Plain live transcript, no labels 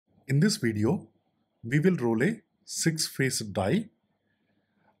In this video, we will roll a 6-faced die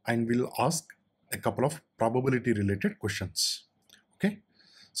and we'll ask a couple of probability related questions. Okay,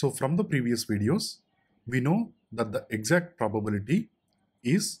 so from the previous videos, we know that the exact probability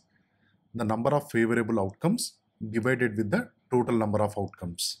is the number of favorable outcomes divided with the total number of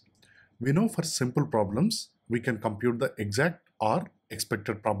outcomes. We know for simple problems, we can compute the exact or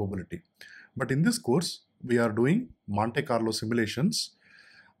expected probability. But in this course, we are doing Monte Carlo simulations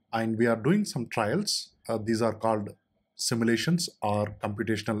and we are doing some trials. These are called simulations or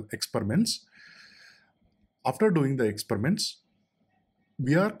computational experiments. After doing the experiments,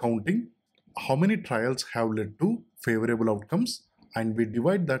 we are counting how many trials have led to favorable outcomes, and we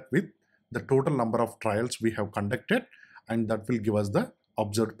divide that with the total number of trials we have conducted, and that will give us the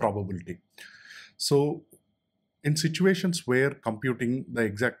observed probability. So in situations where computing the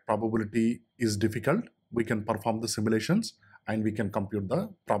exact probability is difficult, we can perform the simulations and we can compute the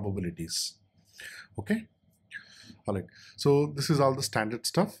probabilities. Okay, all right, so this is all the standard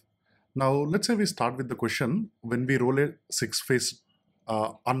stuff. Now let's say we start with the question: when we roll a 6-faced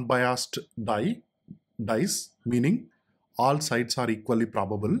unbiased dice, meaning all sides are equally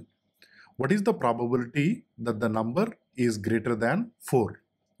probable, what is the probability that the number is greater than 4?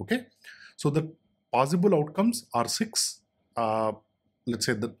 Okay, so the possible outcomes are 6. Let's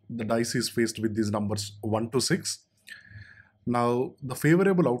say that the dice is faced with these numbers 1 to 6. Now the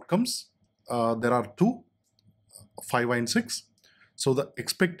favorable outcomes, there are 2, 5 and 6. So the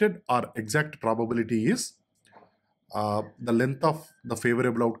expected or exact probability is the length of the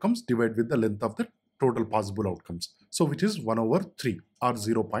favorable outcomes divided with the length of the total possible outcomes. So which is 1 over 3 or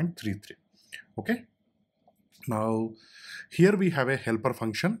 0.33. Okay. Now here we have a helper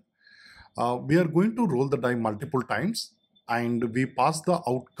function. We are going to roll the die multiple times and we pass the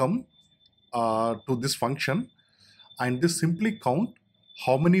outcome to this function, and this simply count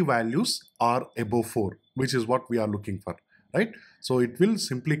how many values are above 4, which is what we are looking for, right? So it will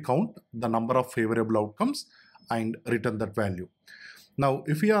simply count the number of favorable outcomes and return that value. Now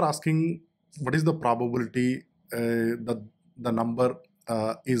if we are asking what is the probability that the number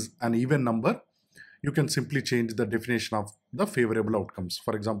is an even number, you can simply change the definition of the favorable outcomes.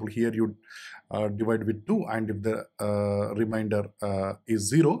 For example, here you divide with 2, and if the remainder is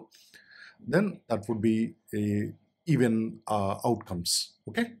 0, then that would be a even outcomes.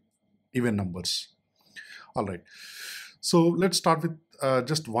 Okay, even numbers. All right, so let's start with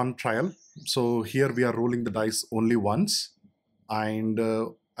just one trial. So here we are rolling the dice only once, and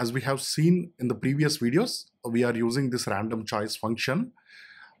as we have seen in the previous videos, we are using this random choice function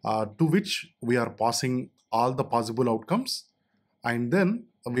to which we are passing all the possible outcomes, and then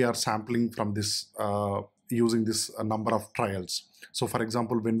we are sampling from this using this number of trials. So for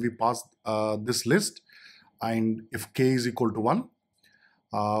example, when we pass this list, and if k is equal to 1,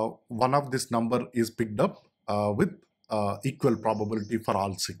 one of this number is picked up with equal probability for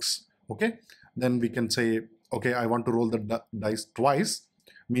all 6. Okay, then we can say, okay, I want to roll the dice twice,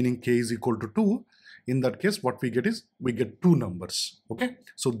 meaning k is equal to 2. In that case, what we get is we get 2 numbers. Okay,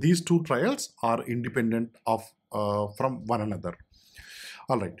 so these 2 trials are independent of from one another.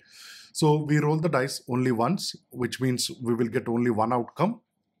 All right, so we roll the dice only once, which means we will get only one outcome.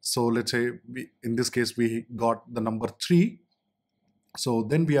 So let's say in this case we got the number 3. So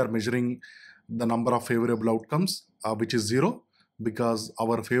then we are measuring the number of favorable outcomes, which is 0, because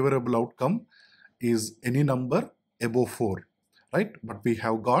our favorable outcome is any number above 4, right? But we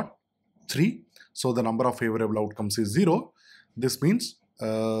have got 3, so the number of favorable outcomes is 0. This means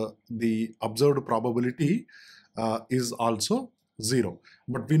the observed probability is also 0.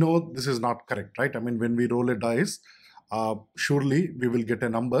 But we know this is not correct, right? I mean, when we roll a dice, surely we will get a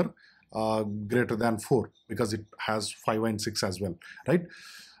number greater than 4, because it has 5 and 6 as well, right?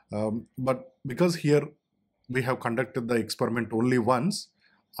 But because here we have conducted the experiment only once,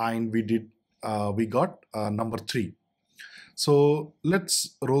 and we got number 3. So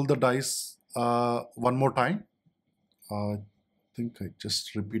let's roll the dice one more time. I think I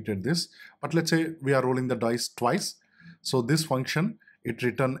just repeated this, but let's say we are rolling the dice twice. So this function, it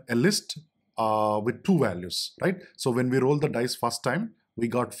return a list with 2 values, right? So when we roll the dice first time, we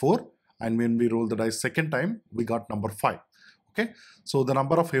got 4, and when we roll the dice second time, we got number 5. Okay, so the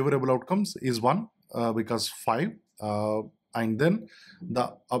number of favorable outcomes is 1 because 5, and then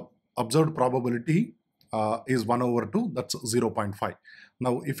the observed probability is 1 over 2, that's 0.5.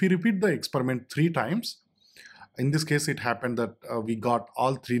 Now if we repeat the experiment 3 times, in this case it happened that we got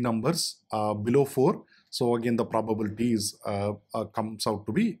all 3 numbers below 4. So again the probability is comes out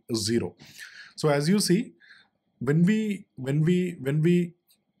to be 0. So as you see, when we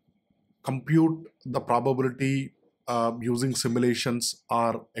compute the probability using simulations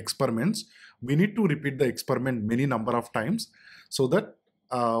or experiments, we need to repeat the experiment many number of times so that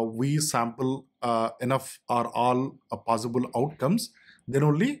we sample enough or all possible outcomes. Then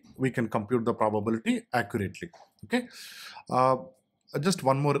only we can compute the probability accurately. Okay. Just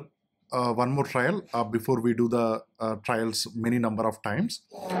one more trial before we do the trials many number of times.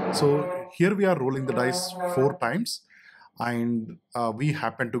 So here we are rolling the dice 4 times, and we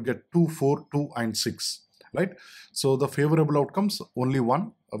happen to get 2, 4, 2, and 6, right? So the favorable outcomes only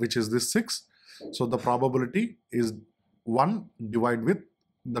one, which is this 6. So the probability is 1 divided with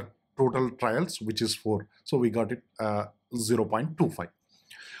the total trials, which is 4. So we got it 0.25.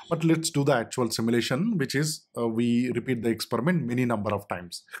 But let's do the actual simulation, which is we repeat the experiment many number of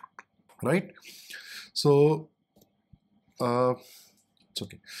times, right? So it's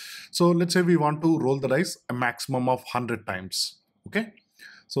okay. So let's say we want to roll the dice a maximum of 100 times. Okay.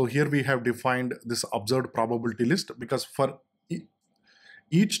 So here we have defined this observed probability list, because for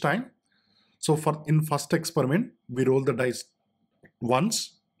each time, so for in first experiment, we roll the dice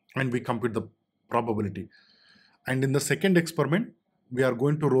once and we compute the probability. And in the second experiment, we are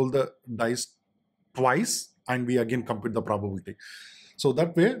going to roll the dice twice and we again compute the probability. So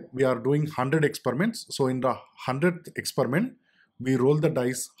that way we are doing 100 experiments. So in the 100th experiment, we roll the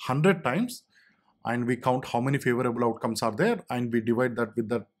dice 100 times and we count how many favorable outcomes are there, and we divide that with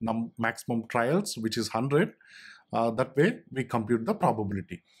the maximum trials, which is 100. That way we compute the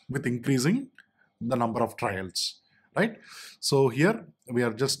probability with increasing the number of trials, right? So here we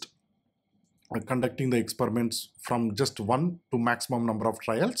are just conducting the experiments from just 1 to maximum number of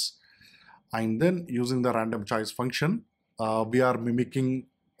trials, and then using the random choice function, we are mimicking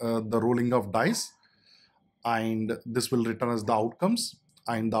the rolling of dice, and this will return us the outcomes,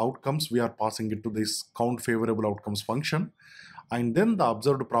 and the outcomes we are passing it to this count favorable outcomes function, and then the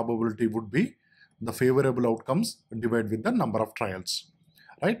observed probability would be the favorable outcomes divided with the number of trials,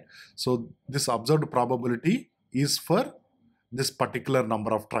 right? So this observed probability is for this particular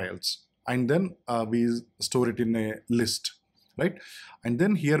number of trials, and then we store it in a list, right? And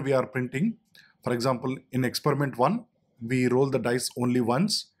then here we are printing, for example, in experiment 1, we roll the dice only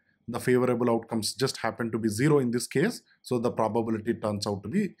once. The favorable outcomes just happen to be 0 in this case, so the probability turns out to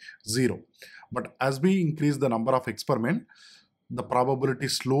be 0. But as we increase the number of experiment, the probability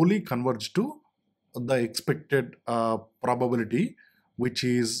slowly converges to the expected probability, which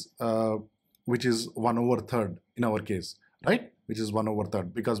is 1/3 in our case, right? Which is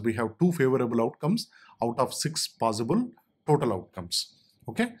 1/3, because we have 2 favorable outcomes out of 6 possible total outcomes.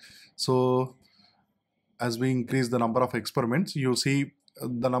 Okay, so as we increase the number of experiments, you see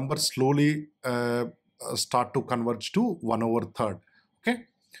the numbers slowly start to converge to 1/3. Okay,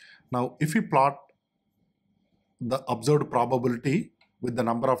 now if we plot the observed probability with the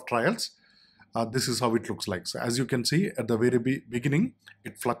number of trials, this is how it looks like. So as you can see at the very beginning,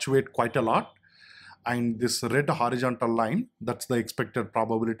 it fluctuates quite a lot, and this red horizontal line, that's the expected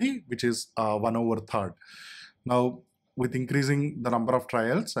probability, which is 1/3. Now with increasing the number of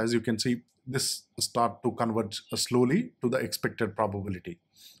trials, as you can see, this start to converge slowly to the expected probability.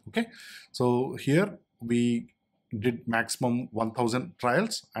 Okay, so here we did maximum 1000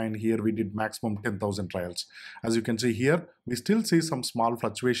 trials, and here we did maximum 10,000 trials. As you can see here, we still see some small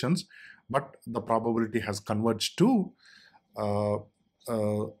fluctuations, but the probability has converged to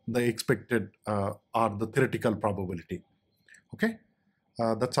the expected or the theoretical probability. Okay,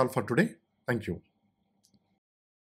 that's all for today. Thank you.